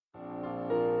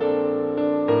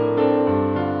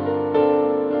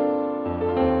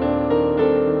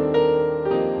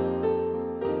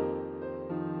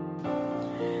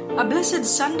Blessed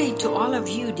Sunday to all of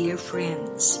you, dear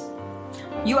friends.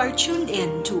 You are tuned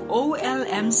in to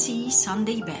OLMC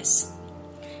Sunday Best.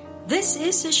 This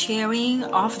is a sharing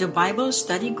of the Bible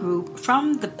study group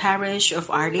from the parish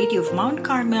of Our Lady of Mount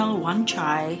Carmel, Wan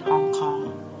Chai, Hong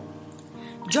Kong.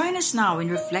 Join us now in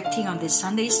reflecting on this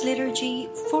Sunday's liturgy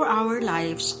for our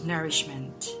life's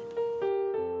nourishment.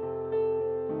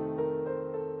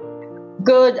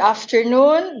 Good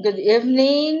afternoon, good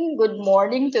evening, good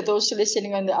morning to those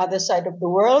listening on the other side of the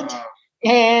world,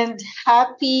 and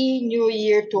Happy New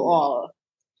Year to all.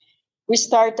 We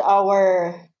start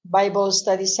our Bible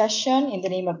study session in the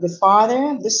name of the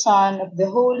Father, the Son, of the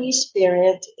Holy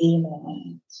Spirit.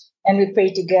 Amen. And we pray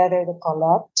together the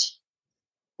collect.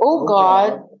 O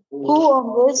God, who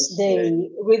on this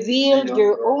day revealed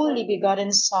your only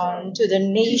begotten Son to the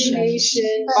nations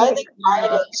by the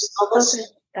guidance of a star,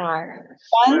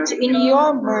 grant in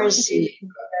your mercy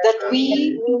that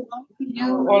we who know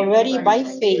you already by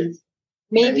faith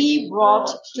may be brought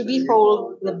to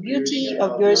behold the beauty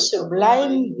of your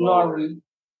sublime glory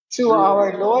through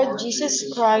our Lord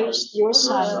Jesus Christ, your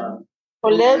Son,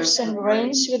 who lives and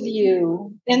reigns with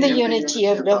you in the unity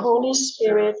of the Holy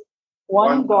Spirit,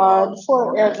 one God,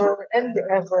 forever and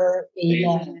ever.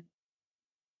 Amen.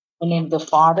 In the name of the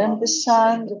Father, and the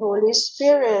Son, the Holy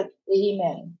Spirit.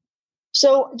 Amen.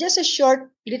 So, just a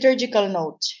short liturgical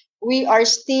note. We are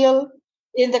still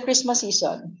in the Christmas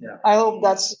season. Yeah. I hope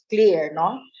that's clear,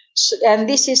 no? So, and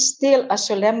this is still a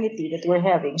solemnity that we're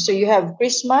having. So, you have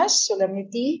Christmas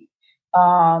solemnity,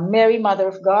 Mary, Mother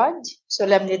of God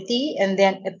solemnity, and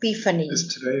then Epiphany.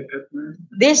 Is today Epiphany?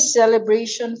 This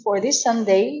celebration for this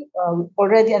Sunday,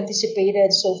 already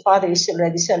anticipated. So, Father is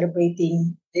already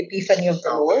celebrating the Epiphany of the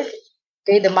Lord,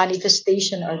 okay, the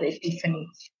manifestation of the Epiphany.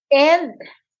 And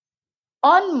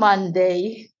on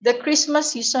Monday, the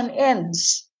Christmas season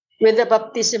ends with the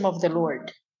baptism of the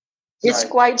Lord. It's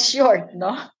Right. quite short,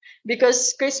 no?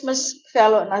 Because Christmas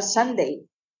fell on a Sunday.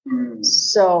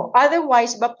 So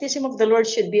otherwise, baptism of the Lord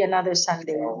should be another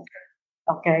Sunday.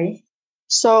 Okay?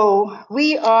 So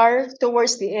we are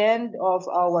towards the end of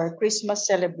our Christmas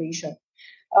celebration.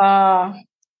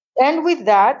 And with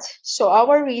that, so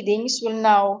our readings will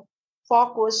now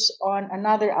focus on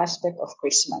another aspect of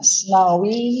Christmas. Now,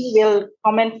 we will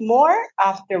comment more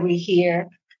after we hear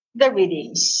the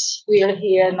readings. We'll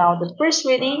hear now the first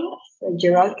reading.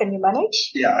 Gerald, can you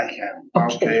manage? Yeah, I can.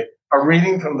 Okay. A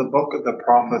reading from the book of the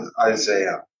prophet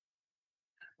Isaiah.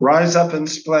 Rise up in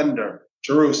splendor,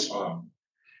 Jerusalem.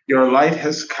 Your light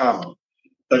has come.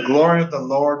 The glory of the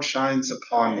Lord shines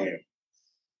upon you.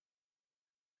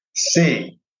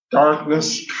 See,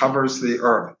 darkness covers the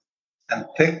earth, and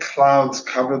thick clouds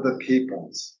cover the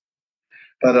peoples.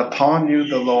 But upon you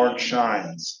the Lord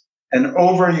shines, and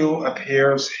over you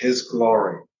appears his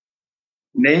glory.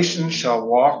 Nations shall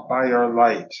walk by your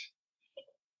light,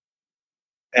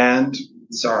 and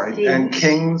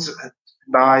kings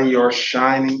by your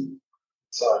shining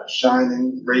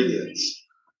radiance.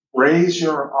 Raise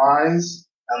your eyes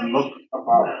and look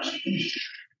about.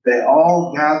 They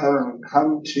all gather and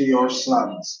come to your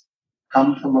sons,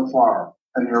 come from afar,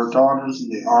 and your daughters in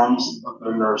the arms of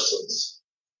their nurses.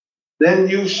 Then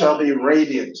you shall be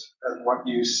radiant at what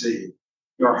you see.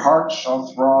 Your heart shall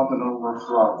throb and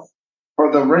overflow.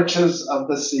 For the riches of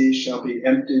the sea shall be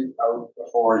emptied out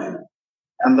before you,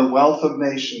 and the wealth of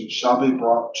nations shall be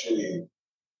brought to you.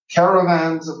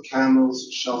 Caravans of camels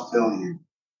shall fill you.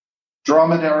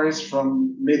 Dromedaries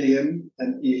from Midian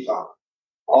and Ephah.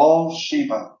 All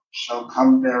Sheba shall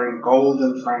come bearing gold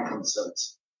and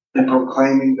frankincense, and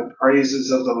proclaiming the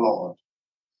praises of the Lord.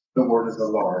 The word of the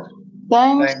Lord.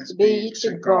 Thanks be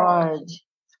to God.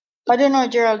 I don't know,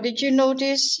 Gerald, did you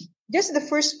notice just the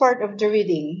first part of the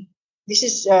reading? This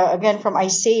is again from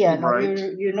Isaiah. Now Right.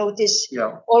 you notice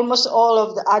Yeah. almost all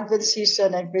of the Advent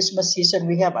season and Christmas season,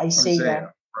 we have Isaiah.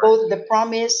 Right. Both the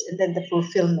promise and then the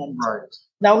fulfillment. Right.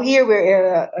 Now here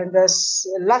we're in the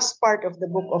last part of the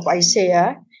book of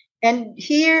Isaiah. And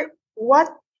here, what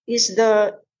is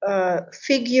the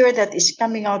figure that is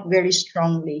coming out very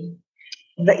strongly?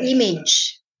 The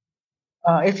image.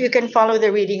 If you can follow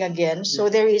the reading again. So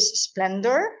there is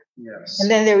splendor. Yes. And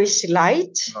then there is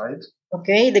light. Right.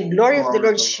 Okay. The glory of the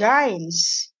Glory Lord of the Lord.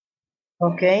 shines.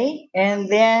 Okay. And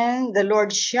then the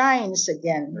Lord shines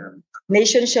again. Yeah.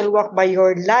 Nations shall walk by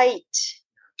your light.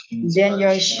 Kings Then by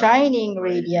your shining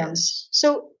radiance.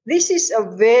 So this is a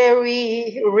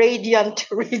very radiant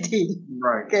reading.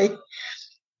 Right. Okay.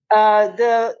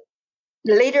 The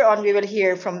later on we will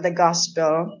hear from the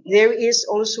gospel. There is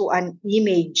also an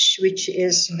image which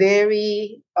is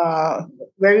very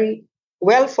very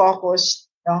well focused,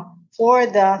 for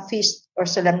the feast or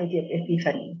solemnity of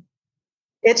Epiphany.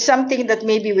 It's something that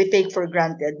maybe we take for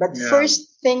granted. But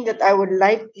first thing that I would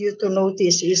like you to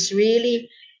notice is really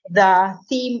the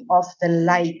theme of the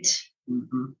light.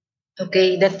 Mhm.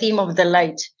 Okay, the theme of the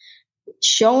light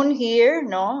shown here,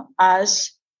 no,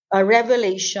 as a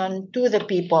revelation to the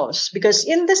peoples. Because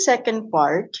in the second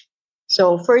part,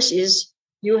 so first is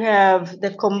you have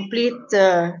the complete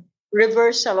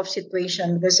reversal of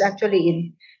situation. Because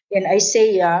actually in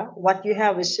Isaiah, what you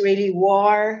have is really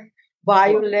war,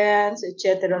 violence,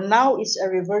 etc. Now it's a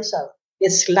reversal.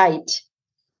 It's light.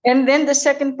 And then the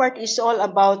second part is all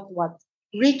about what?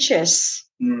 Riches.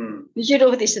 Did you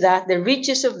notice that? The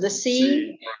riches of the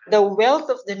sea, the wealth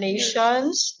of the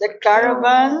nations, the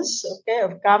caravans, okay,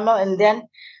 of camel, and then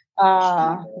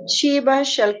Sheba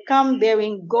shall come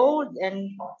bearing gold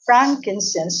and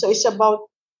frankincense. So it's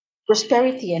about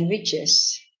prosperity and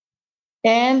riches.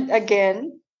 And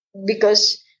again,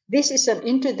 because this is an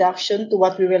introduction to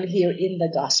what we will hear in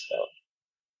the gospel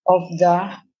of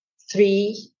the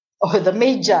three or the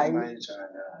Magi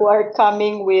who are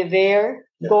coming with their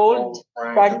gold,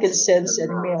 frankincense,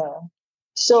 and myrrh.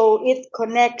 So it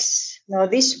connects, now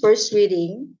this first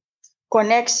reading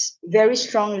connects very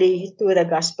strongly to the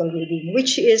gospel reading,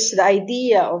 which is the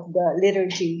idea of the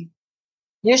liturgy.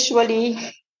 Usually,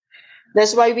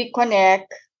 that's why we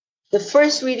connect the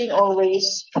first reading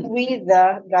always with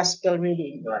the gospel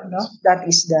reading. No? That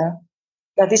is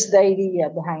the idea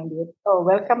behind it. Oh,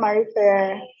 welcome,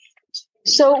 Marifer.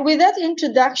 So with that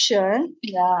introduction,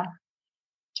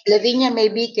 Lavinia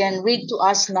maybe can read to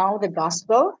us now the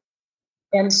gospel,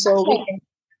 and so we Okay. can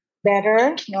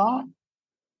better, no?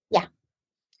 Yeah.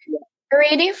 A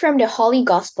reading from the Holy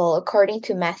Gospel according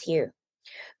to Matthew.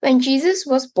 When Jesus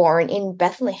was born in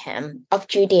Bethlehem of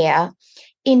Judea,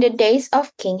 in the days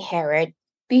of King Herod,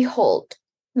 behold,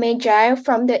 Magi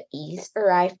from the east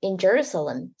arrived in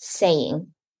Jerusalem,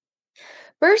 saying,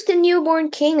 "Where's the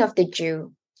newborn King of the Jews?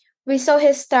 We saw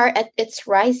his star at its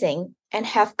rising, and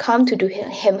have come to do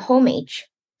him homage."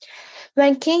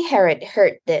 When King Herod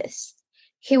heard this,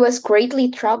 he was greatly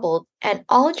troubled, and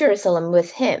all Jerusalem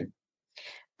with him.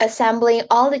 Assembling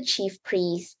all the chief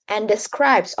priests and the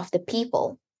scribes of the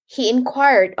people, he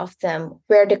inquired of them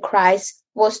where the Christ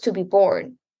was to be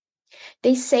born.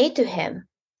 They say to him,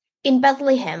 "In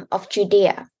Bethlehem of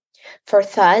Judea, for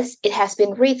thus it has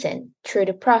been written through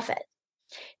the prophet.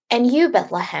 And you,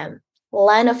 Bethlehem,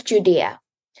 land of Judea,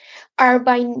 are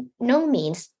by no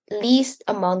means least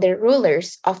among the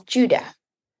rulers of Judah,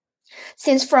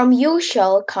 since from you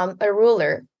shall come a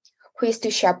ruler who is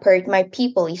to shepherd my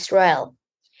people Israel."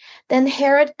 Then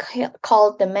Herod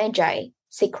called the Magi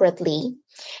secretly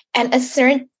and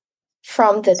ascertained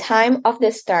from the time of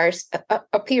the star's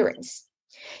appearance.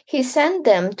 He sent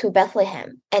them to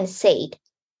Bethlehem and said,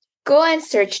 "Go and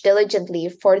search diligently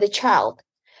for the child.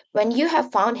 When you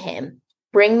have found him,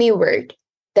 bring me word,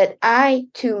 that I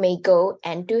too may go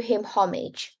and do him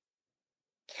homage."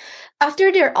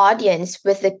 After their audience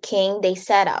with the king, they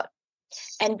set out,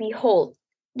 and behold,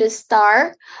 the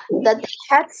star that they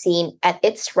had seen at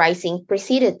its rising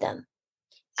preceded them,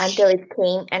 until it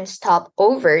came and stopped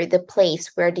over the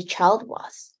place where the child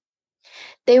was.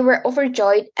 They were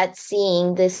overjoyed at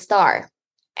seeing the star,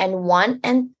 and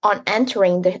on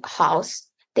entering the house,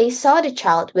 they saw the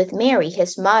child with Mary,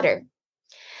 his mother.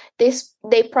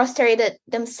 They prostrated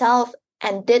themselves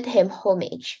and did him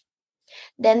homage.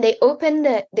 Then they opened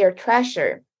their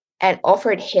treasure and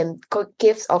offered him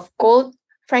gifts of gold,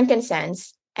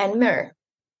 frankincense, and myrrh.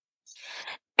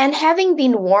 And having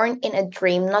been warned in a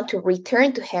dream not to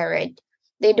return to Herod,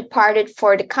 they departed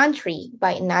for the country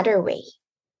by another way.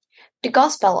 The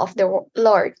Gospel of the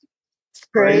Lord.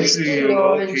 Praise to you,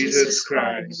 Lord Jesus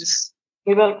Christ.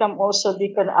 We welcome also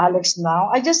Deacon Alex now.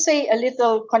 I just say a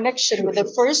little connection with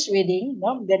the first reading,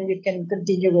 no? Then we can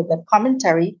continue with the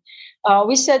commentary.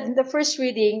 We said in the first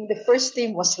reading, the first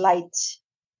theme was light.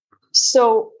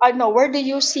 So I know, where do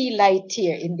you see light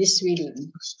here in this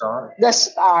reading? Star. The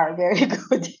star, very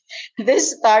good.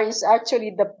 This star is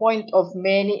actually the point of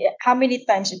many. How many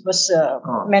times it was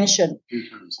mentioned?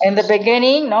 In the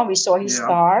beginning, no, we saw his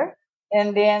star,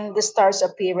 and then the star's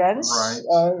appearance,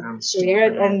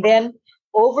 and then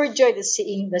overjoyed at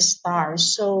seeing the star.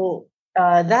 So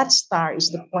that star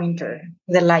is the pointer,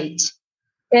 the light.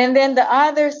 And then the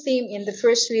other theme in the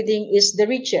first reading is the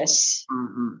riches.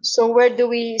 So where do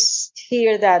we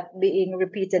hear that being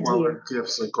repeated here? The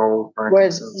gifts of gold,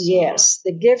 frankincense. Yes,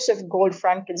 the gifts of gold,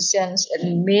 frankincense,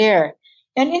 and myrrh.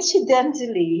 And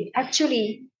incidentally,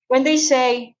 actually, when they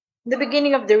say in the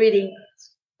beginning of the reading,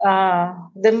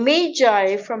 the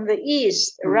Magi from the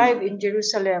east arrive in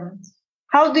Jerusalem,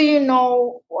 how do you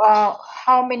know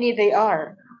how many they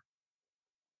are?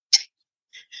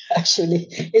 Actually,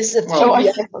 it's a Well,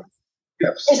 trivia.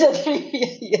 Yes. It's a trivia.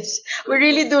 Yes, we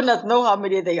really do not know how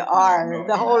many they are. No,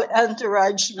 The whole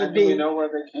entourage would And do we be know where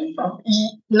they came from?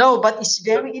 no, but it's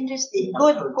very interesting.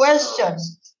 Good question.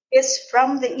 It's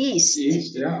from the east.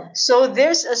 East, yeah. So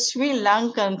there's a Sri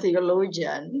Lankan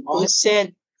theologian who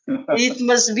said it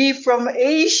must be from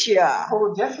Asia.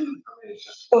 Oh, definitely from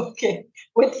Asia. Okay.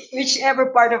 With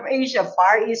whichever part of Asia,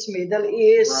 Far East, Middle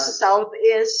East, Right. South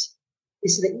East,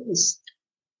 is the East.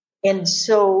 And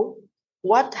so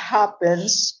what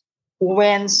happens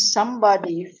when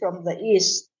somebody from the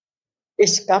East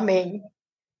is coming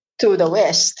to the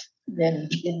West? Then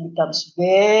it becomes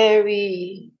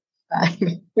very.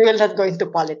 We will not go into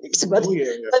politics, but Oh,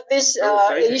 yeah. but this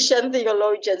Very exciting. Asian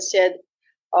theologian said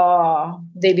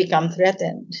they become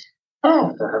threatened.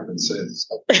 Oh, for heaven's sakes.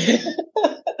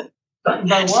 By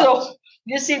what? So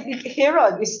you see,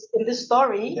 Herod is in the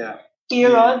story. Yeah.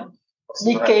 Herod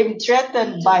became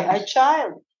threatened by a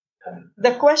child.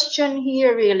 The question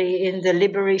here, really, in the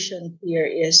liberation here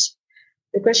is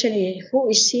the question is who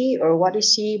is he or what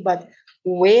is he, but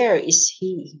where is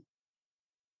he?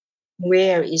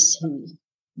 Where is he?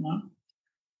 No?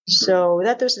 So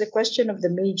that was the question of the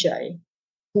Magi.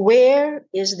 Where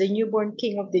is the newborn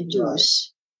king of the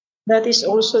Jews? That is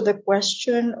also the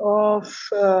question of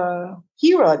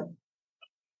Herod.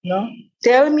 No?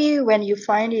 Tell me when you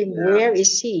find him, where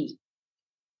is he?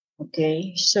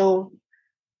 Okay, so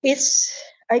it's,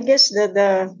 I guess,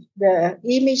 the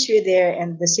imagery there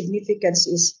and the significance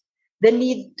is the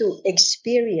need to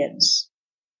experience.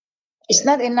 It's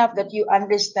not enough that you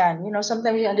understand.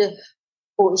 Sometimes you understand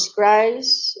who is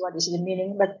Christ, what is the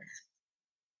meaning, but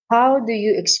how do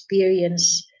you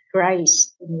experience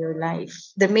Christ in your life?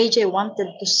 The Magi wanted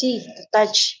to see, to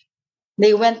touch.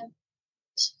 They went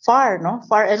far, no?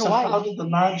 Far and So how wide. did the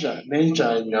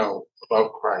Magi know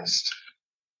about Christ?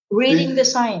 Reading the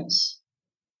signs.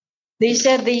 They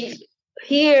said they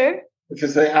hear.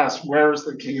 Because they asked, where is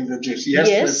the king of the Jews? Yes,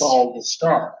 Yes. they saw the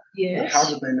star. But Yes. how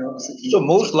did they know it was the king? So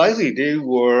most likely they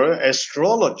were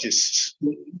astrologists.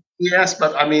 Yes,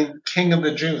 but I mean, king of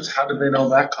the Jews, how did they know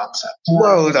that concept?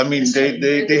 Well, I mean,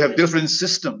 they have different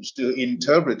systems to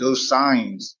interpret those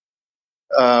signs.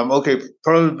 Okay,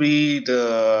 probably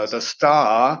the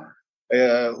star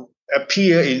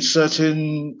appear in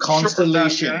certain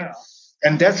constellation, Yeah.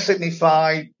 and that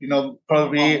signified,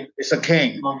 probably it's a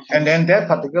king. And then that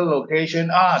particular location,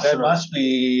 there Sure. must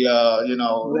be,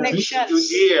 Connections.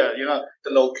 here,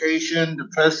 the location, the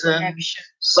person,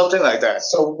 something like that.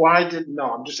 So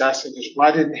I'm just asking this,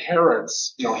 why didn't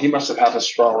Herod's, he must have had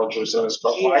astrologers in his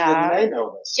book. Why didn't they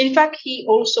know this? In fact, he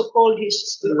also called his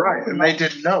Right, and they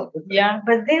didn't know. did they? Yeah,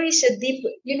 but there is a deep,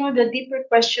 the deeper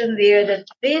question there that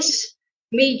this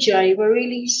Magi were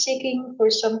really seeking for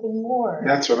something more.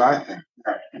 That's what I think.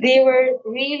 They were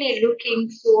really looking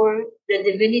for the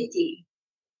divinity.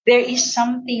 There is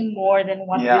something more than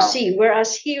what Yeah. you see.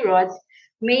 Whereas Herod,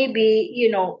 maybe,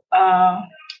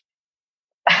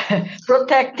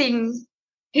 protecting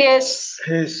his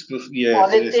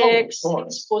politics, of course.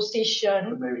 his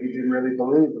position. Maybe he didn't really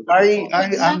believe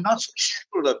it. I'm not so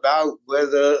sure about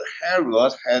whether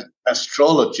Herod had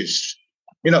astrologists.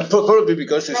 Probably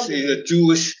because it's a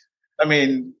Jewish. I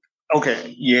mean,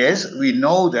 okay, yes, we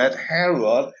know that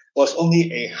Herod was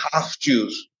only a half Jew.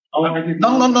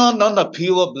 Not a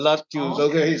pure blood Jews.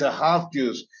 Okay, he's a half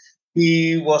Jew.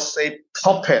 He was a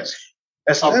puppet,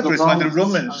 established by the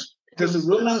Romans. Because the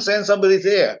Romans sent somebody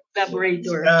there.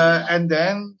 Collaborator. And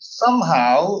then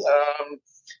somehow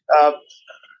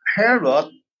Herod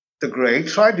the Great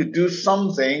tried to do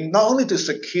something not only to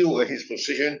secure his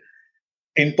position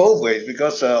in both ways,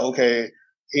 because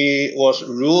he was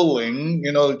ruling,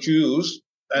 Jews,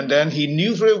 and then he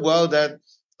knew very well that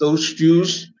those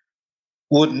Jews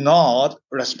would not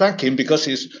respect him because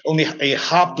he's only a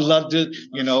half-blooded,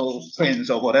 prince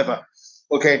or whatever.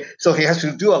 Okay, so he has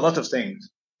to do a lot of things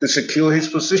to secure his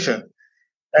position.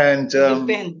 And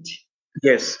Defend.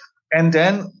 yes, and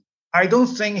then I don't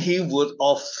think he would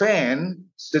offend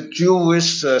the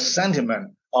Jewish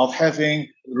sentiment of having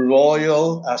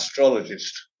royal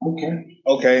astrologists.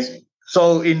 Okay.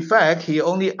 So in fact, he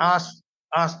only asked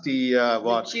the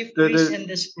The chief priest and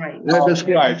the scribe. the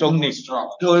scribes only. So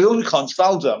he only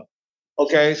consult them.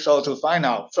 Okay, so to find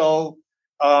out. So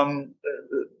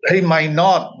he might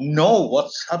not know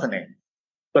what's happening,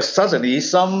 but suddenly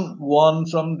someone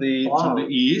from the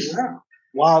east. Yeah.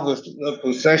 Wow, with the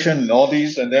possession and all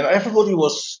these, and then everybody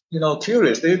was,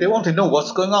 curious. They want to know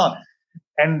what's going on.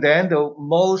 And then the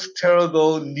most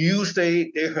terrible news they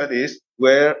heard is,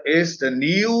 where is the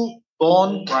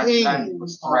newborn king?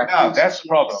 Now, that's the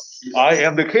problem. I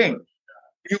am the king.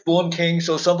 newborn king.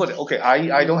 So somebody, okay,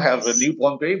 I don't have a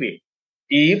newborn baby.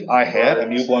 If I had a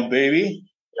newborn baby,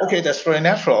 okay, that's very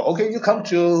natural. Okay, you come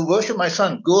to worship my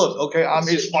son. Good. Okay, I'm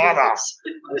his father.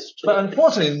 But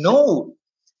unfortunately, no.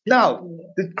 Now,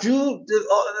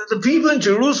 the people in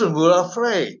Jerusalem were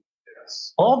afraid.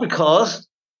 All because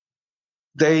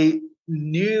they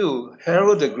knew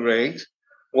Herod the Great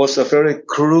was a very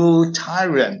cruel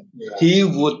tyrant. He's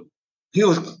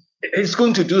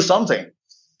going to do something.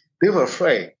 They were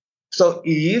afraid. So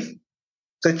if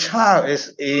the child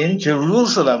is in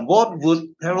Jerusalem, what would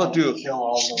Herod do? Kill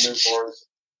all the newborns.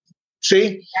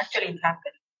 See? Actually, it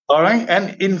happened. All right.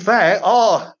 And in fact,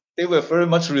 they were very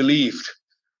much relieved.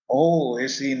 Oh,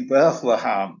 it's in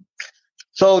Bethlehem.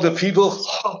 So the people,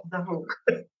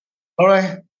 all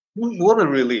right, what a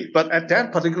relief. But at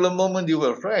that particular moment, you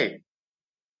were afraid.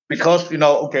 Because,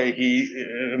 okay,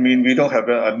 we don't have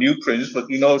a new prince, but,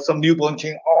 some newborn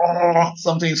king,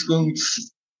 something's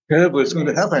terrible is going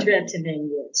to happen. Threatening,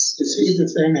 yes. Is he the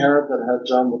same Herod that had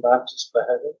John the Baptist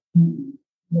beheaded? Mm-hmm.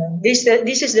 Yeah.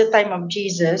 This is the time of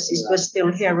Jesus. It was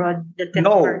still Herod the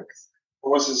Tetrarch.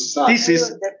 Or was his son? This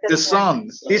is the son.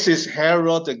 This is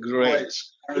Herod the Great.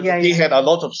 He had a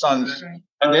lot of sons. Right.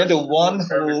 And then the one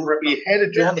who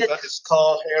beheaded John the Baptist is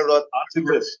called Herod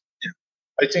Antipas.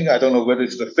 I think, I don't know whether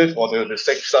it's the fifth or the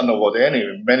sixth son or what,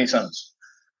 anyway, many sons.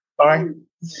 All right.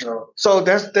 So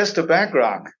that's the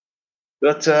background.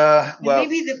 But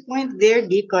maybe the point there,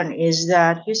 Deacon, is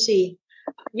that you see,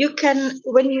 you can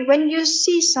when you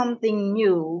see something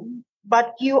new,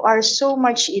 but you are so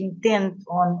much intent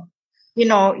on,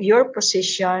 your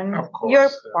position, your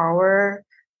power,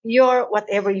 your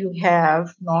whatever you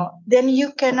have, then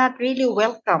you cannot really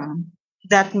welcome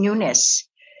that newness.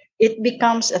 It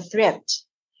becomes a threat.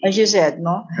 As you said,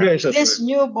 Yes, this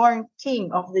newborn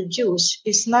king of the Jews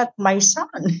is not my son.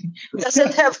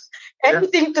 Doesn't have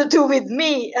anything to do with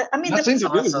me. Nothing to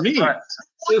do with me. The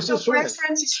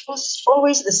preference is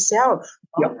always the self.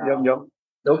 Yep.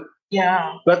 Nope.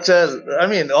 Yeah. But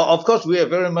of course, we are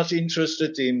very much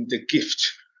interested in the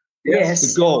gift.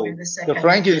 Yes. The gold, the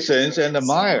frankincense, and the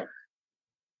myrrh.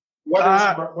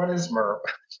 What is myrrh?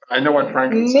 I know what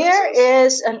frankincense myrrh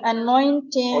is an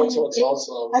anointing.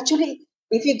 Actually,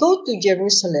 if you go to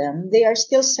Jerusalem, they are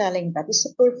still selling that. It's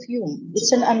a perfume.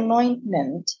 It's an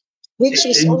anointment, which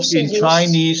is also in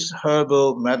Chinese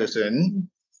herbal medicine.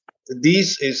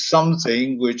 This is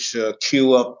something which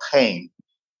cure pain.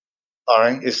 All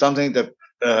right, it's something that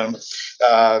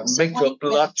make your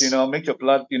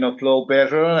blood, flow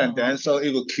better, and then so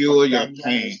it will cure your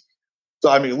pain.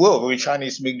 So we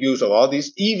Chinese make use of all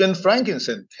these. Even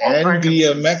frankincense can be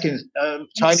a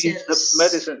Chinese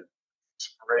medicine.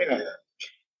 Right.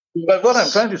 But what I'm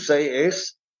trying to say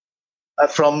is,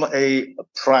 from a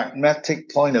pragmatic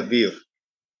point of view,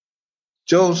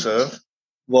 Joseph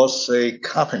was a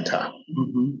carpenter.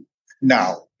 Mm-hmm.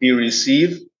 Now, he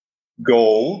received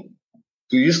gold.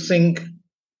 Do you think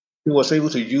he was able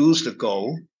to use the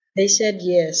gold? They said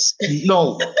yes.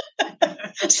 No.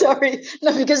 Sorry.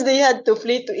 No, because they had to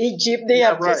flee to Egypt. They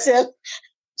have to sell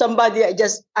somebody. I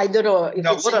don't know.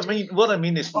 Now, what I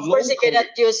mean is, of course, he cannot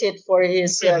use it for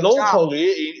his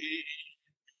locally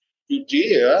in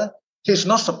Judea, he's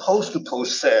not supposed to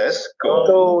possess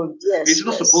gold. Yes, he's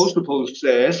not supposed to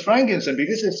possess frankincense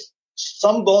because it's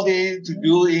somebody to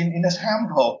do in a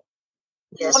temple.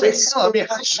 Yes,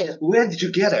 where did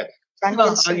you get it?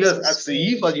 Are you a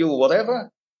thief? Are you whatever?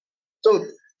 So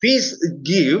this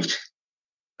gift,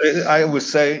 I would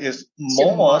say, is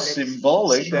more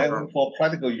symbolic than for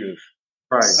practical use.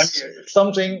 Right.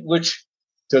 Something which,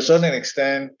 to a certain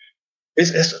extent,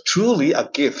 is truly a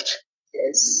gift.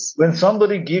 Yes. When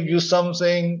somebody gives you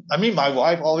something, my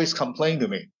wife always complained to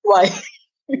me. Why?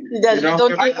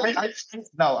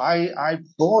 I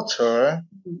bought her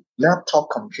laptop,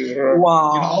 computer,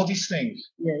 wow, all these things.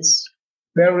 Yes.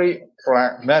 Very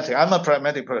pragmatic. I'm a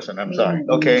pragmatic person. I'm sorry.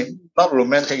 Okay, not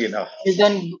romantic enough.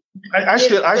 I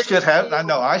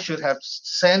should have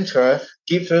sent her,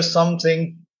 give her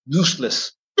something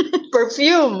useless.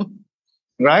 Perfume.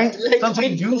 Right?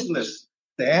 Something useless.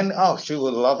 Then she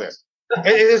will love it.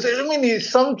 It's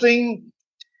something,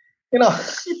 No.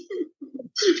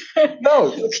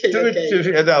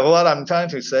 What I'm trying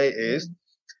to say is,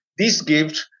 these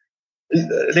gifts,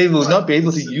 they will not be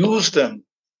able to use them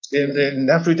in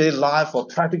everyday life for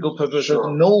practical purposes.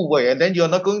 Sure. No way. And then you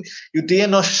dare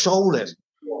not show it.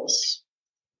 Yes.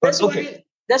 That's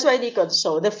why they got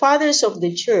so. The fathers of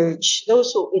the church,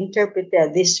 those who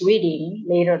interpreted this reading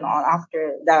later on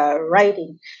after the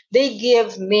writing, they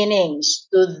give meanings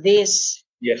to these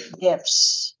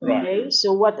gifts. Right. Okay.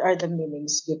 So what are the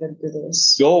meanings given to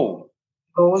this? Gold.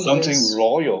 Something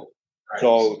royal.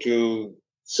 So to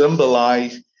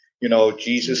symbolize,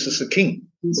 Jesus is the king.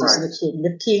 Jesus is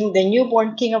the king, the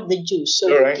newborn king of the Jews. So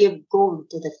Right. you give gold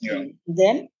to the king.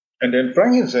 Then? And then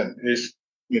frankincense is,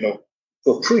 the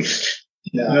priest.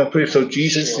 Priest. So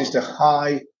Jesus is the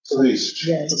high priest.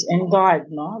 Yes, and God,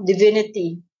 no?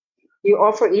 Divinity. You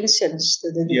offer incense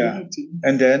to the divinity.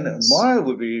 And then myrrh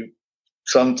would be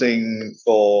something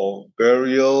for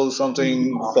burial,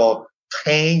 something for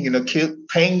pain,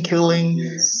 pain killing.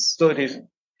 Yes. So it is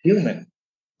human.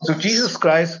 So Jesus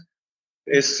Christ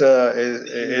is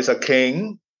a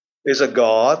king, is a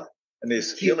God, and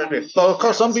is human being. So of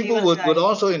course, some people would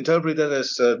also interpret that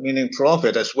as meaning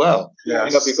prophet as well.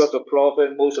 Yes. Because the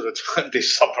prophet most of the time they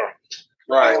suffer.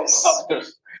 Right.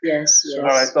 Yes. All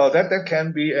right. So that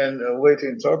can be a way to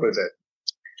interpret it.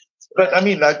 But I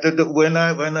mean, like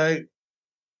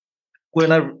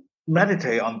when I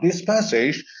meditate on this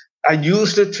passage, I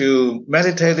used it to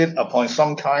meditate it upon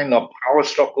some kind of power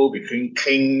struggle between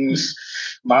kings,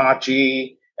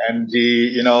 Magi, and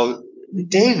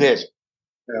David,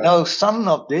 son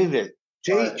of David.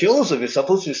 Joseph is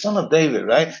supposed to be son of David,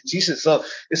 right? Jesus. So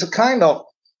it's a kind of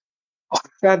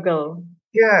struggle.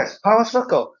 Yes, power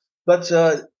struggle. But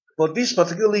for this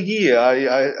particular year,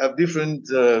 I have different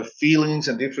feelings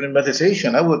and different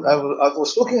meditation. I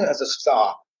was looking at the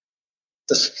star.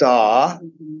 The star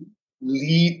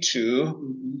lead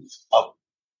to a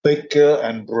bigger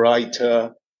and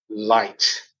brighter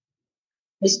light.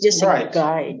 It's just a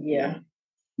guide,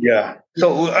 Yeah.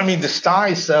 So I mean, the star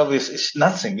itself is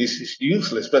nothing. It's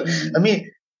useless. But I mean,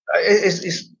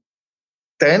 it's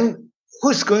then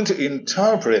who's going to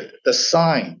interpret the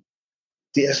sign?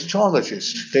 The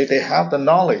astrologists. They have the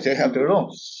knowledge. They have their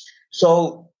own.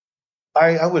 So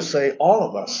I would say all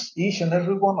of us, each and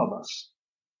every one of us,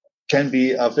 can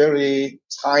be a very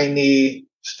tiny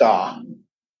star,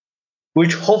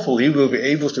 which hopefully will be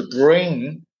able to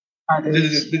bring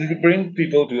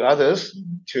people to others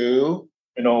to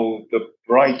the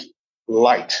bright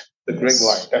light, the great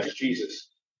light. That's Jesus.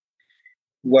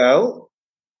 Well,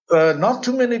 not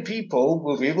too many people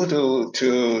will be able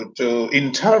to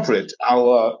interpret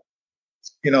our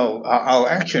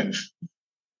actions.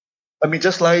 I mean,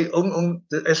 just like on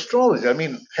the astrology. I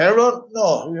mean, Herod,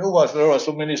 no, there were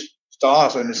so many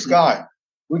stars in the sky.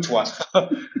 Which one?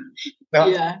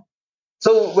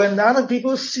 So when other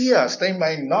people see us, they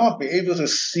might not be able to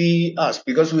see us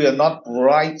because we are not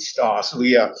bright stars.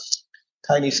 We are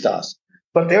tiny stars.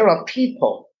 But there are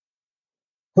people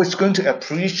who is going to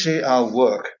appreciate our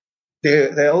work.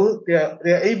 They're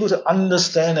able to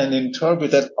understand and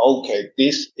interpret that. Okay,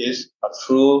 this is a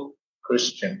true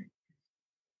Christian.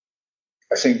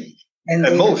 I think, and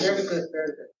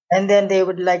then they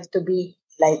would like to be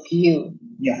like you.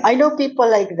 Yeah. I know people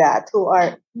like that who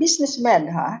are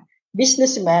businessmen,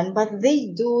 but they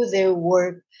do their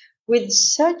work with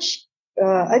such,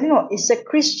 I don't know, it's a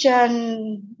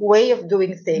Christian way of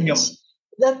doing things.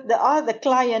 That the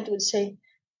client would say,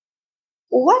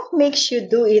 what makes you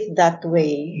do it that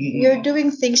way? You're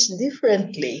doing things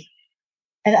differently.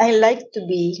 And I like to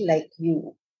be like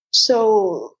you.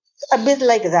 So a bit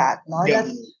like that, no? Yeah.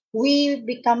 That we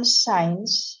become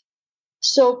signs.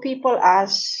 So people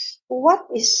ask, what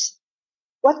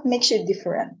makes you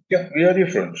different? Yeah, we are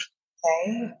different.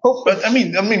 Okay. But I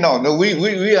mean, no,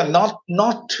 we are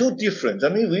not too different. I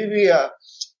mean, we are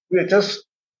just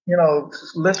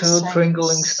little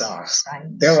twinkling stars.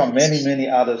 There are many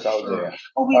others out there.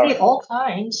 Oh, we need all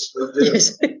kinds.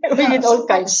 Yes, we need all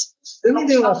kinds. I mean,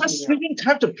 there are certain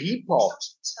types of people.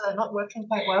 Not working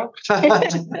quite well.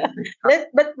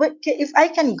 but if I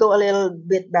can go a little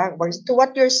bit backwards to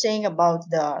what you're saying about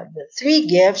the three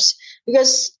gifts,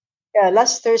 because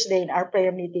last Thursday in our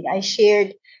prayer meeting, I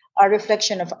shared a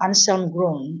reflection of Anselm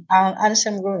Grun.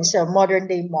 Anselm Grun is a modern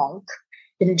day monk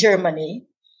in Germany.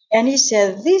 And he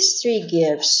said these three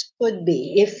gifts could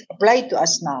be, if applied to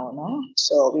us now, no?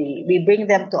 So we bring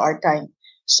them to our time.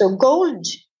 So gold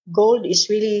is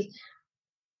really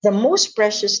the most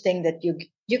precious thing that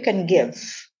you can give.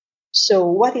 So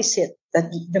what is it that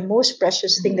the most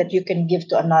precious thing that you can give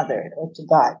to another or to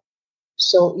God?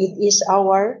 So it is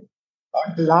our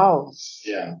love.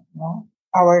 Yeah. No?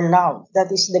 Our love.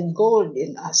 That is the gold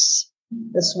in us.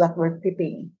 That's what we're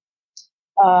keeping.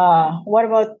 What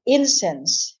about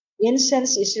incense?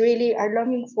 Incense is really our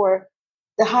longing for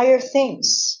the higher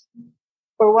things,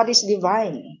 for what is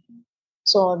divine.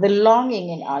 So the longing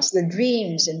in us, the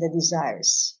dreams and the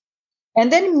desires.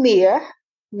 And then myrrh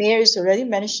is already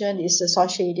mentioned, is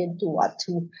associated to what?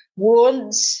 To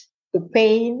wounds, to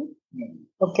pain,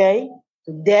 okay,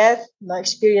 to death, no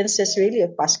experiences really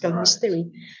of Paschal mystery.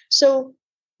 So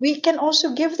we can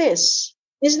also give this.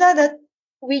 It's not that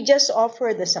we just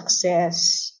offer the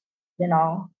success,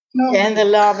 No, and the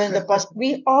love and the past.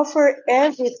 We offer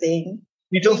everything.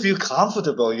 you don't feel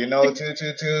comfortable,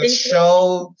 to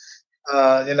show,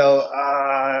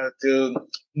 to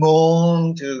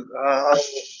mourn,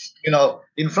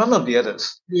 in front of the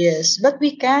others. Yes, but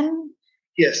we can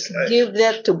Yes. give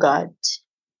that to God.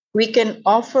 We can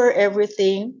offer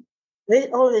everything,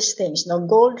 all these things. Now,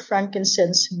 gold,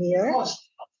 frankincense, myrrh,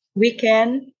 we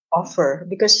can offer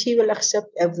because He will accept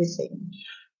everything.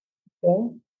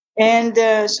 Okay? And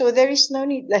so there is no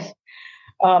need, like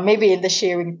maybe in the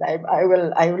sharing time, I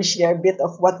will share a bit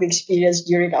of what we experienced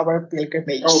during our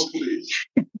pilgrimage. Oh, please.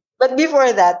 But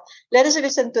before that, let us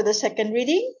listen to the second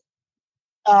reading.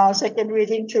 Second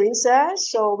reading, Teresa,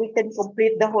 so we can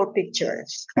complete the whole picture.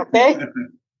 Okay?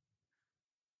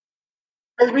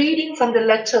 A reading from the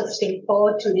letter of St.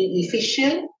 Paul to the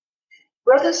Ephesians.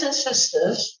 Brothers and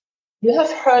sisters, you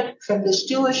have heard from the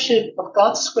stewardship of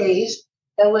God's grace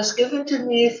that was given to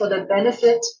me for the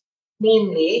benefit,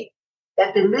 namely,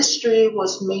 that the mystery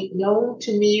was made known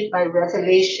to me by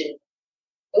revelation.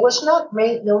 It was not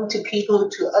made known to people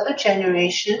to other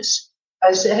generations,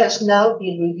 as it has now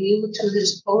been revealed to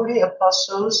his holy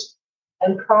apostles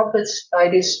and prophets by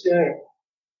the Spirit,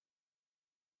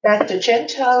 that the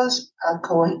Gentiles are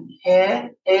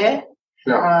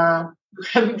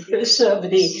members of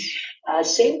the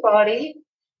same body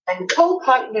and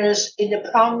co-partners in the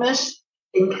promise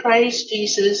in Christ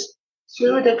Jesus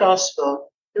through the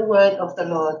gospel, the word of the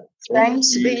Lord.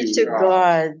 Thanks be to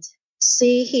God.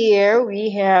 See here, we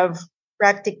have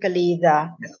practically the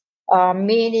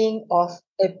meaning of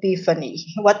Epiphany.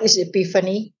 What is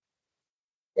Epiphany?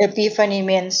 Epiphany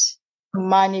means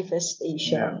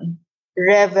manifestation,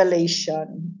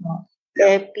 revelation.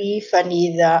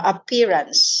 Epiphany, the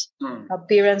appearance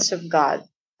of God,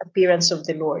 appearance of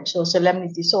the Lord. So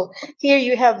solemnity. So here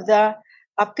you have the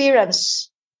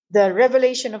appearance, the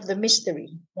revelation of the mystery.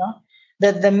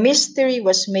 That the mystery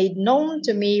was made known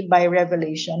to me by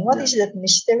revelation. What is that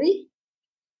mystery?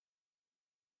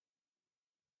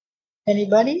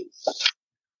 Anybody?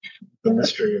 The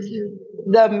mystery of you.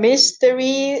 The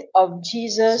mystery of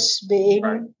Jesus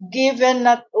being given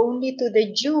not only to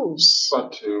the Jews,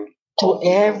 But to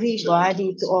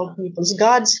everybody, to all peoples.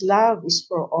 God's love is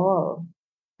for all.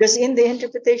 Because in the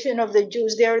interpretation of the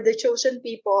Jews, they are the chosen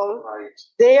people. Right.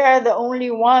 They are the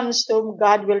only ones to whom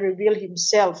God will reveal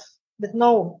Himself. But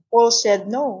no, Paul said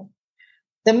no.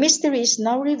 The mystery is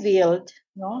now revealed,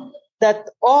 that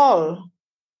all,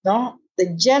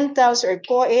 the Gentiles are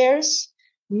co-heirs,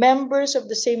 members of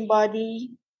the same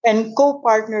body, and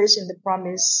co-partners in the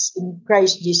promise in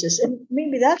Christ Jesus. And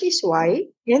maybe that is why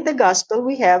in the gospel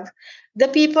we have the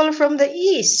people from the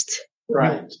East.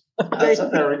 Right. That's a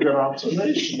very good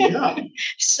observation. Yeah.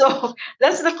 So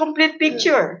that's the complete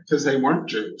picture. Because they weren't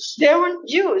Jews. They weren't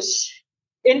Jews.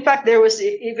 In fact, there was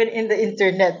even in the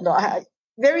internet,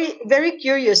 very, very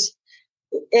curious.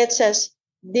 It says,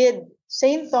 did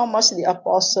Saint Thomas the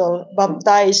Apostle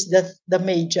baptize the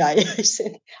Magi? I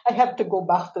said, I have to go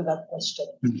back to that question.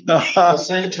 Well,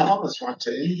 St. Thomas went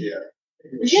to India.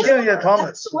 Yeah,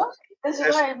 Thomas. That's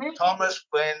why. Thomas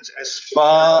went as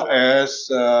far as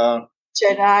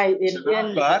Chennai in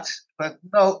India. But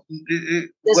no.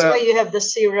 That's why you have the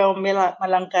Syro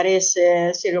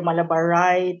Malangkarese, Syro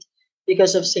Malabarite,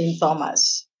 because of Saint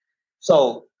Thomas.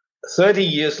 So 30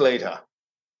 years later,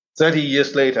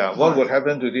 what would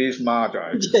happen to these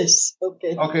Magi? Yes,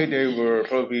 okay. Okay, they were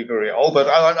probably very old, but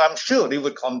I'm sure they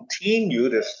would continue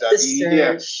the study.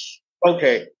 Yes.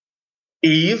 Okay,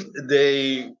 if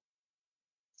they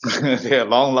they have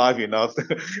long life enough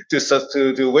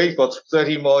to wait for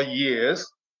 30 more years.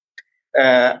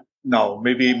 No,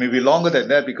 maybe longer than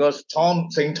that, because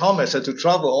Saint Thomas had to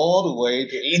travel all the way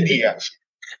to India. Actually,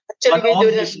 But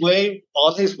on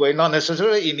his way, not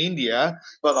necessarily in India,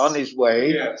 but on his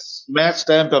way, met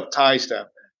them, baptized them.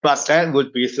 But that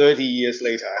would be 30 years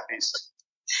later at least.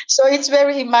 So it's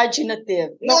very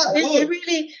imaginative. Yeah, it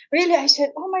really, I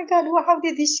said, oh my God, how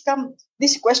did this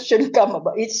question come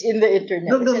about? It's in the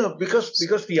internet. No, because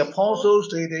the apostles,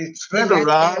 they spread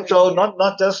around, so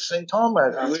not just St.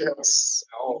 Thomas.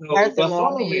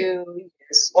 Bartholomew.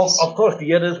 Yes. Of course,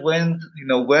 the others went,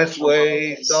 west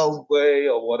way, south way,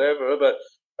 or whatever, but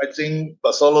I think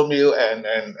Bartholomew and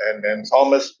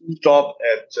Thomas stopped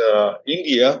at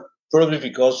India, probably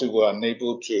because they were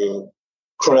unable to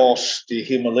cross the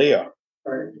Himalaya.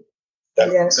 Right.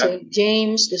 St.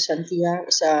 James, the Santiago,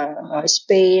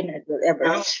 Spain, and whatever.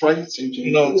 That's right, St.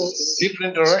 James.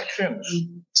 Different directions.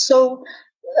 So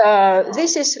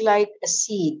this is like a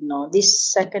seed, This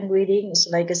second reading is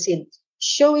like a seed,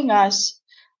 showing us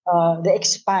the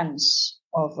expanse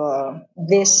of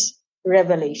this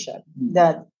revelation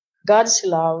that God's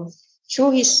love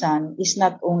through His Son is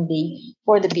not only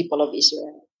for the people of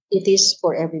Israel; it is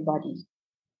for everybody,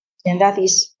 and that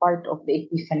is part of the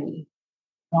Epiphany.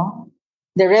 No?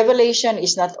 The revelation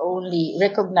is not only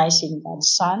recognizing God's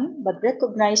Son, but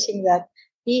recognizing that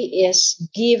He is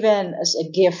given as a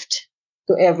gift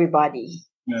to everybody.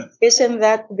 Yeah. Isn't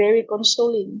that very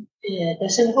consoling? Yeah,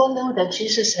 doesn't who know that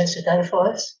Jesus has to die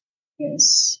for us?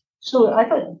 Yes. So I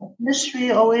thought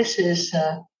mystery always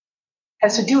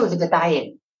has to do with the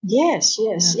dying. Yes,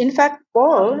 yes. In fact,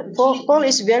 Paul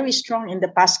is very strong in the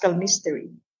Paschal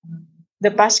mystery. The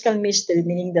Paschal mystery,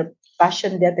 meaning the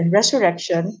passion, death, and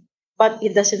resurrection, but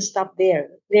it doesn't stop there.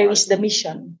 There is the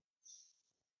mission.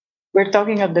 We're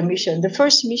talking of the mission. The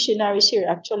first missionaries here,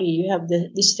 actually, you have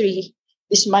these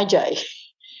magi.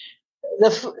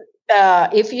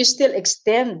 If you still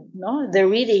extend the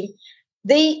reading,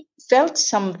 they felt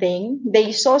something,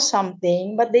 they saw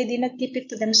something, but they did not keep it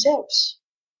to themselves.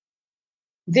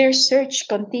 Their search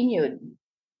continued.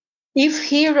 If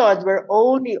Herod were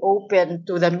only open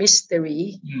to the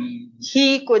mystery,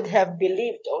 he could have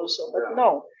believed also. But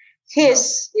no,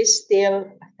 his is still,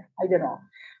 I don't know,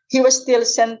 he was still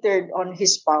centered on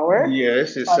his power.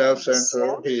 Yes, he's on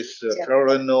self-centered, himself. he's Yeah.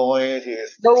 paranoid,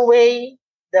 he's... No way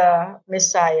the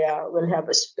Messiah will have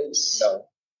a space. No.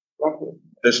 for him.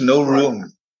 There's no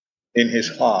room in his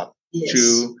heart Yes.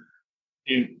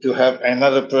 to have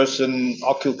another person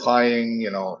occupying,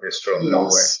 his throne. No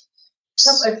way.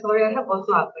 Sorry, I have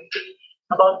also a question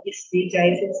about this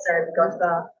DJ sister because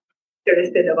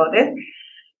interested about it.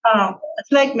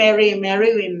 It's like Mary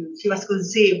when she was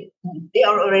conceived, they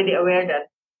are already aware that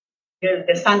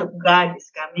the Son of God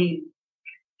is coming.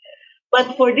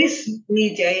 But for this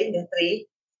Magi, the three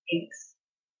kings,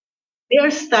 they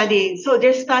are studying. So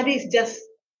their studies just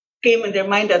came in their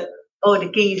mind that the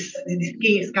king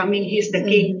is coming. He is the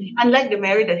king. Unlike the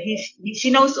Mary, that she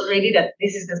knows already that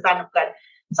this is the Son of God.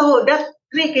 So that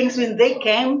three kings, when they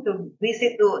came to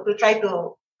visit to try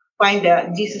to find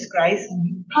Jesus Christ,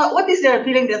 what is their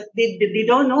feeling that they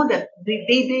don't know that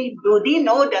they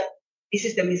know that this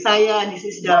is the Messiah, this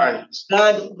is the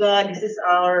God of God, this is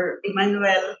our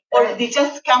Emmanuel, or they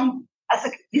just come as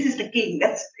this is the King.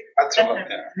 That's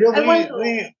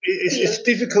it's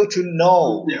difficult to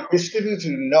know. Yeah. It's difficult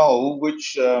to know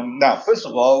which. Now, first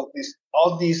of all,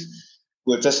 all these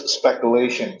were just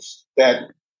speculations.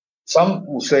 That some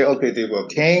will say, okay, they were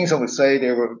kings. Some would say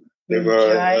they were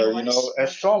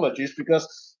astrologers, because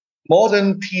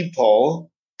modern people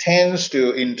tends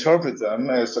to interpret them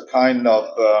as a kind of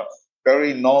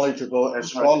very knowledgeable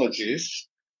astrologists,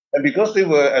 and because they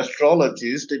were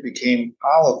astrologists, they became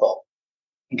powerful.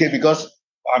 Okay, because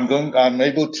I'm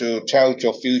able to tell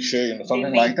your future,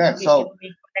 something like that. So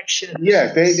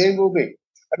yeah, they will be.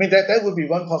 I mean, that would be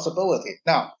one possibility.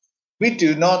 Now, we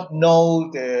do not know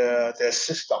their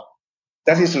system.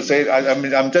 That is to say,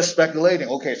 I'm just speculating.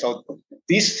 Okay, so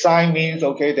this sign means,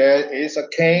 okay, there is a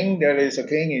king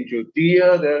in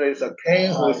Judea, there is a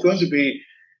king who is going to be,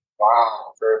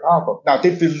 very powerful. Now,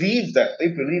 they believe that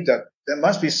there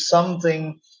must be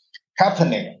something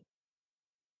happening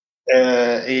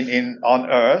on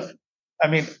earth. I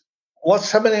mean,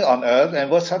 what's happening on earth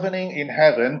and what's happening in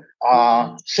heaven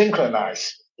are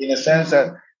synchronized in a sense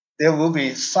that there will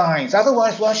be signs.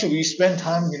 Otherwise, why should we spend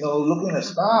time, looking at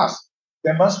stars?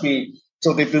 There must be.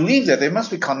 So they believe that they must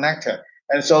be connected,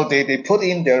 and so they put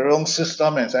in their own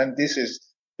system and say this is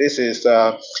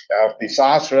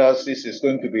disastrous. This is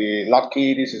going to be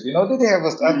lucky. This is they have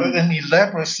an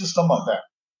elaborate system of that.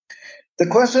 The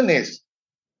question is,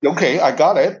 okay, I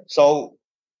got it. So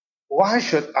why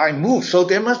should I move? So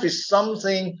there must be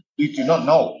something we do not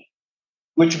know,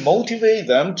 which motivate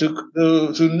them to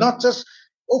not just,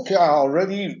 okay, I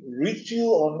already reached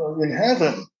you in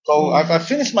heaven, so I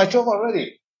finished my job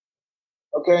already.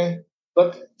 Okay,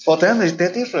 but for them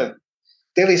they're different.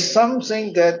 There is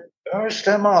something that urges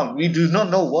them on. We do not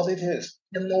know what it is.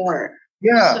 The more.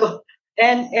 Yeah. So,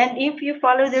 and if you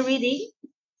follow the reading,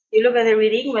 you look at the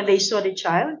reading when they saw the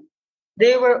child,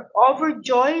 they were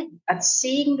overjoyed at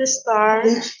seeing the star,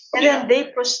 and then they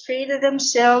prostrated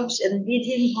themselves and did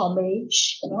him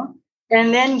homage,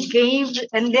 and then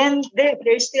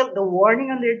there's still the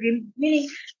warning on their dream, meaning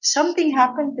something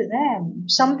happened to them,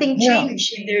 something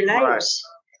changed in their lives.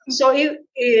 Right. So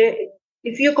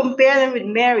if you compare them with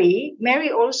Mary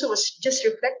also was just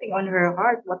reflecting on her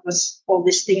heart what was all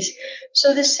these things.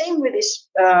 So the same with this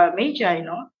Magi,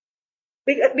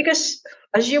 because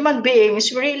as human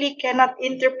beings, we really cannot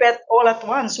interpret all at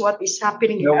once what is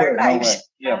happening in our lives.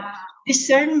 Yeah.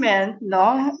 Discernment,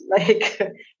 like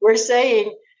we're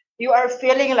saying, you are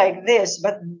feeling like this,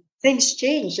 but things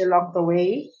change along the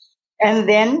way. And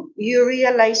then you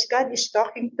realize God is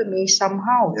talking to me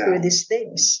somehow through these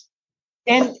things.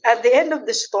 And at the end of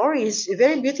the story is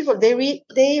very beautiful.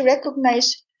 They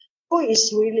recognize who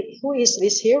is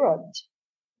this Herod.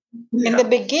 In the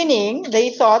beginning,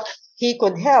 they thought he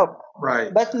could help.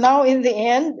 Right. But now in the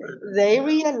end, they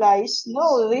realize,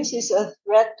 no, this is a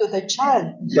threat to the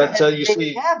child. But you They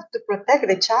see, have to protect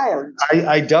the child.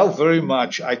 I doubt very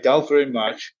much. I doubt very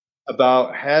much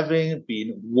about having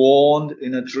been warned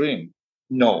in a dream.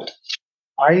 No,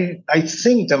 I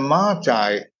think the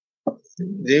Magi,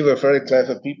 they were very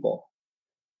clever people.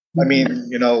 I mean,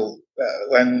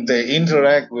 when they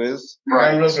interact with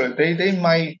Herod, they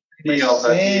might Feel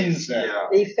that sense that.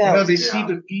 They felt. They see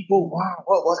the people. Wow,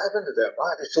 what happened to them? Why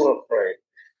are they so afraid?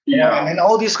 And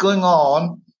all this going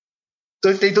on.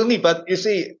 So they don't need. But you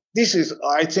see, this is,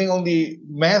 I think, only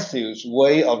Matthew's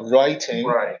way of writing,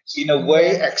 in a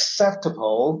way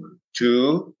acceptable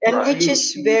to, And which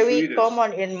is very readers.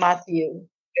 common in Matthew.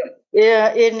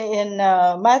 Yeah, in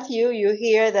Matthew, you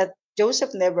hear that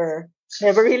Joseph never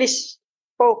really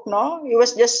spoke. No, he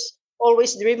was just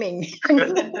always dreaming.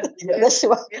 That's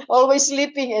why always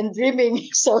sleeping and dreaming.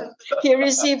 So he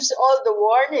receives all the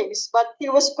warnings, but he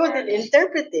was good in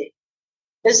interpreting.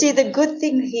 You see, the good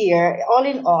thing here, all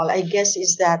in all, I guess,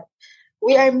 is that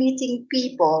we are meeting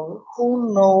people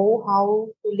who know how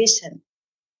to listen.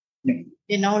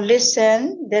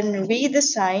 Listen, then read the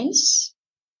signs,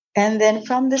 and then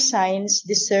from the signs,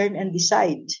 discern and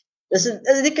decide. As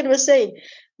Deacon was saying,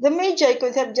 the Magi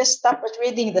could have just stopped at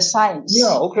reading the signs.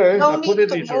 Yeah, okay. No I need put it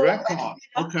to into know. record.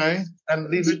 Okay, and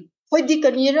leave it. But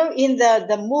Deacon, in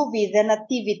the movie, The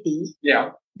Nativity,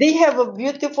 Yeah. they have a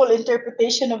beautiful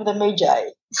interpretation of the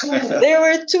Magi. There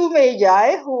were two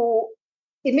Magi who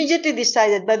immediately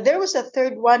decided, but there was a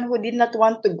third one who did not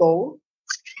want to go.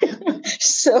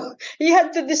 So he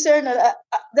had to discern that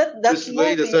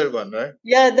Display the movie. third one, right?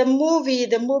 Yeah, the movie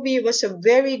was a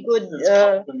very good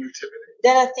The Nativity.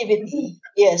 The Nativity.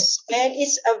 Yes, and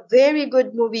it's a very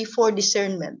good movie for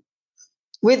discernment.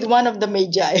 With one of the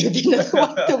Magi who did not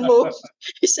want to move,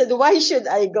 he said, "Why should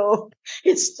I go?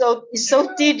 It's so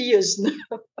tedious."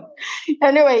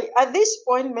 Anyway, at this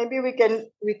point, maybe we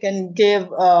can give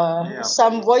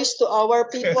some voice to our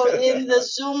people in the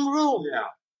Zoom room. Yeah.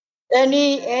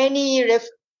 Any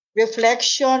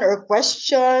reflection or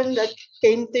question that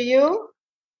came to you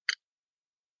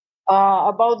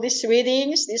about these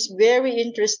readings, these very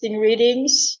interesting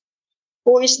readings?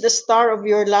 Who is the star of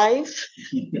your life?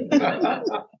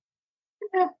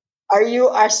 Are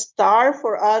you a star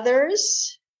for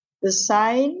others? The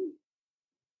sign?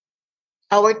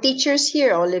 Our teachers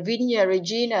here, Lavinia,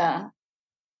 Regina,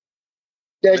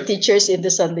 they're teachers in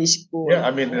the Sunday school. Yeah,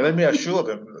 I mean, let me assure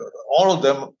them, all of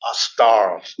them are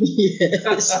stars.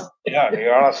 Yes. Yeah, they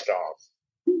are stars.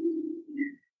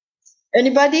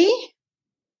 Anybody?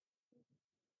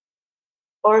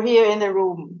 Or here in the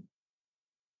room?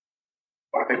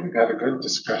 I think we've had a good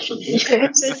discussion.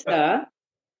 Sister,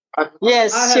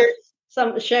 Yes, I have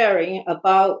some sharing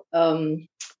about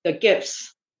the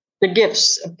gifts. the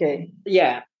gifts. Okay.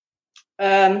 Yeah.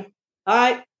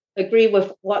 I agree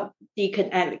with what Deacon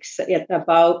Alex said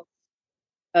about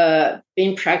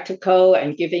being practical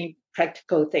and giving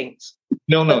practical things.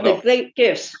 No. The great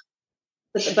gifts,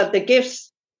 but the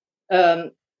gifts,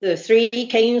 the three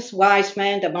kings, wise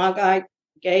men, the Magi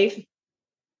gave,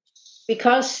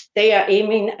 because they are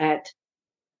aiming at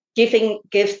giving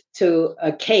gifts to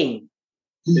a king.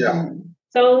 Yeah.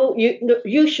 So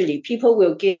usually people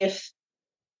will give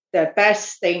the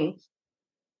best things,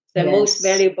 the most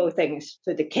valuable things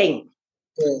to the king.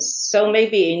 Yes. So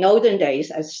maybe in olden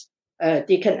days, as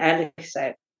Deacon Alex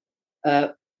said,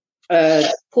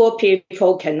 poor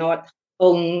people cannot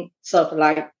own stuff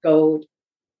like gold,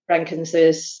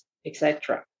 frankincense,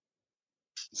 etc.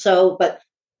 So, but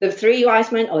the three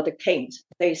wise men or the kings,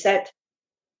 they said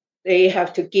they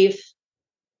have to give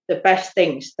the best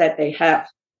things that they have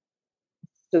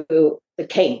to the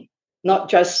king, not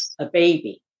just a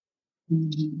baby.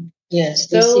 Mm-hmm. Yes.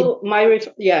 So my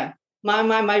reflection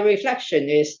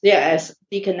is, as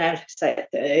Deacon Alex said,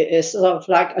 it's sort of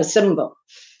like a symbol.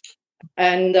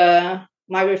 And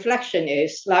my reflection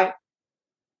is like,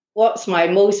 what's my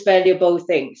most valuable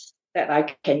things that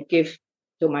I can give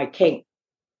to my king?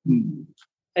 Mm-hmm.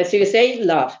 As you say,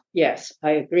 love. Yes,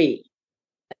 I agree.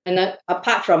 And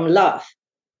apart from love,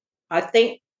 I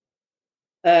think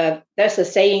there's a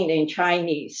saying in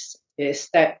Chinese is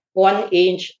that 1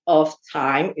 inch of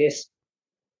time is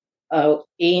an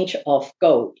inch of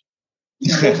gold.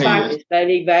 So time is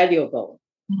very valuable.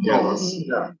 Yes.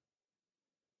 Yeah.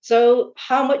 So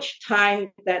how much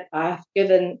time that I've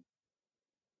given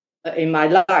in my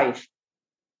life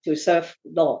to serve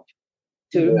Lord,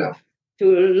 to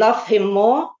love Him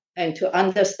more and to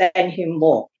understand Him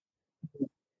more,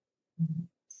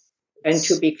 and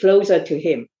to be closer to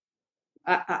Him.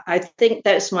 I think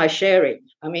that's my sharing.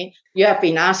 I mean, you have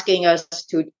been asking us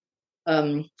to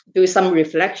do some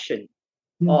reflection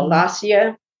for last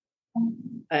year,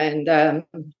 and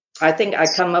I think I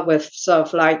come up with sort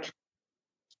of like,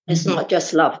 it's not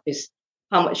just love, it's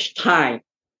how much time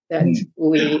that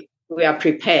we are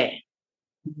prepared.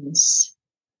 Yes.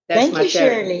 That's Thank my you,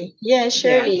 sharing. Shirley. Yeah,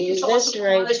 Shirley, It's that's also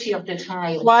right. quality of the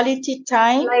time. Quality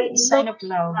time, Like, sign of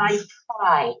love.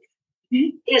 pride.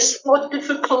 It's more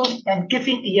difficult than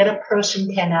giving the other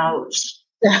person 10 hours.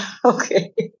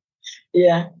 Okay.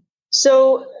 Yeah.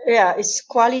 So, yeah, it's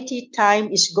quality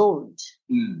time is gold.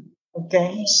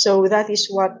 Okay. So that is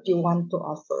what you want to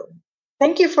offer.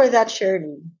 Thank you for that,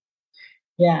 Shirley.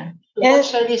 Yeah. What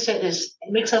Shirley said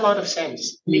makes a lot of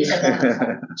sense. Makes a lot of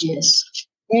sense. Yes.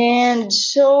 And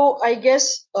so I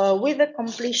guess with the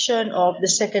completion of the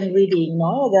second reading,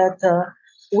 that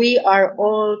we are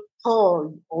all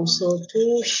called also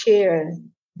to share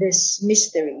this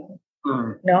mystery,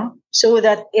 so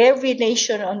that every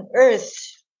nation on earth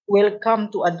will come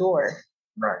to adore.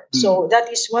 Right. So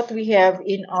that is what we have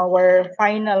in our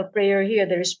final prayer here,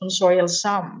 the responsorial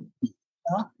psalm,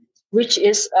 which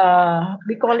is,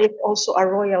 we call it also a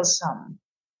royal psalm.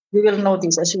 We will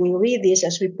notice as we read this,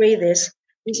 as we pray this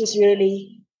is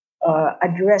really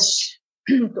addressed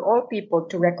to all people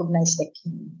to recognize the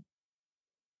King.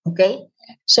 Okay?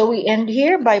 So we end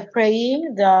here by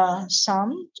praying the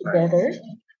psalm together.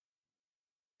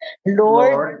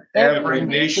 Lord, Every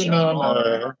nation on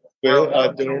earth will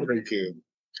adore you.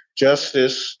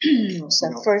 Justice.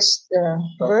 So first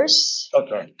verse.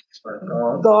 Okay.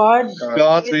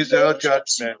 God with your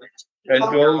judgment, and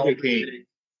go the king,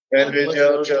 and with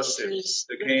your justice,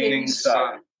 the king's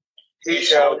son. He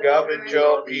shall govern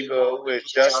your people with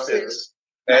justice,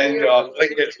 and your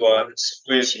afflicted ones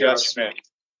with judgment.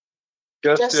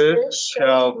 Justice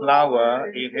shall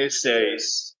flower in his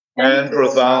days, and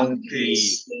profound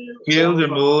peace, till the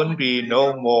moon be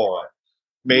no more.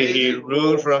 May he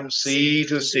rule from sea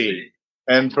to sea,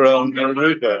 and from the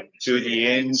river to the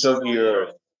ends of the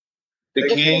earth. The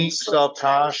kings of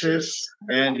Tarshish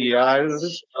and the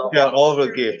isles shall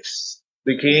offer gifts.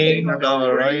 The king of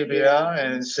Arabia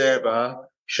and Seba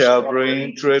shall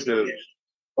bring tribute.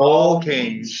 All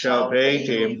kings shall pay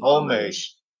him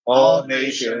homage. All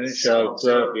nations shall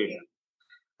serve him.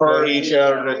 For he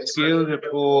shall rescue the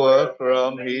poor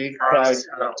from his crisis,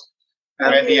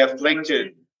 and the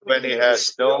afflicted when he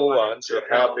has no one to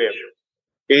help him.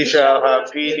 He shall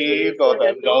have pity for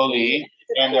the lowly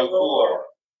and the poor.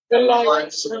 the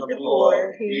lives of the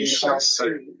poor he shall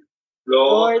save.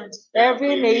 Lord,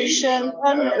 every nation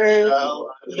on earth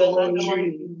adore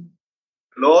you.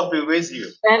 Lord be with you.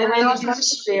 And with your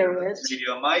spirit. May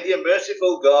the Almighty and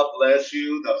merciful God bless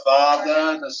you, the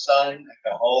Father, the Son, and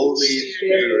the Holy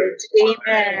Spirit.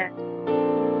 Amen.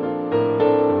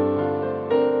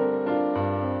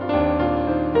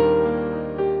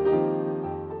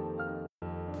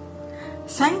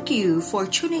 Thank you for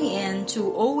tuning in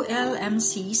to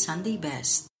OLMC Sunday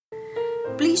Best.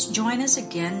 Please join us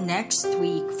again next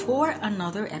week for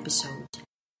another episode.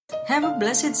 Have a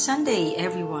blessed Sunday,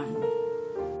 everyone.